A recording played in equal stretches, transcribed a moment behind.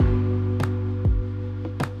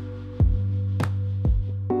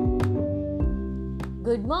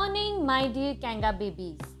Good morning, my dear Kanga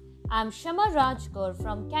babies. I'm Shama Rajkor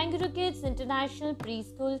from Kangaroo Kids International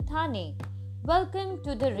Preschool, Thane. Welcome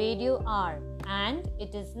to the Radio Hour, and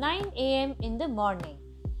it is 9 a.m. in the morning.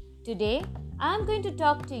 Today, I'm going to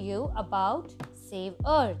talk to you about Save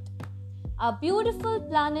Earth. Our beautiful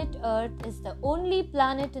planet Earth is the only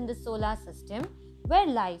planet in the solar system where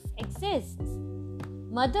life exists.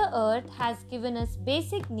 Mother Earth has given us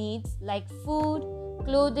basic needs like food,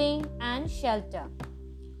 clothing, and shelter.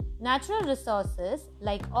 Natural resources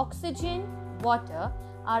like oxygen, water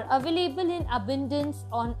are available in abundance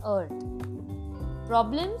on Earth.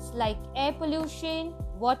 Problems like air pollution,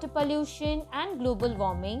 water pollution, and global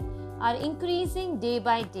warming are increasing day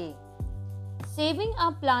by day. Saving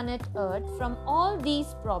our planet Earth from all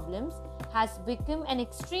these problems has become an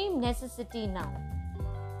extreme necessity now.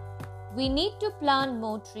 We need to plant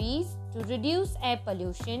more trees to reduce air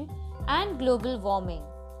pollution and global warming.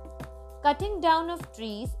 Cutting down of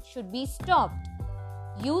trees should be stopped.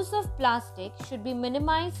 Use of plastic should be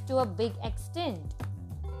minimized to a big extent.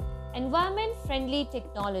 Environment-friendly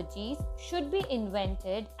technologies should be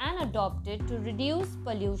invented and adopted to reduce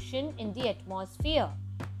pollution in the atmosphere.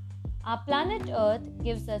 Our planet Earth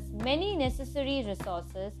gives us many necessary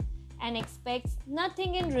resources and expects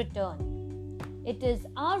nothing in return. It is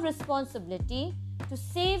our responsibility to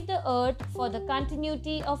save the Earth for the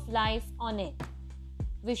continuity of life on it.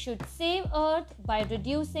 We should save Earth by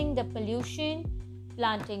reducing the pollution,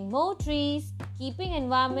 planting more trees, keeping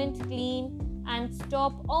environment clean, and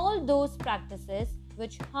stop all those practices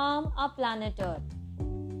which harm our planet Earth.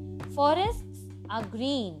 Forests are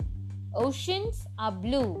green, oceans are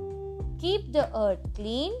blue. Keep the Earth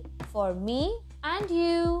clean for me and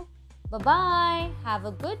you. Bye-bye. Have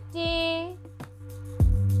a good day.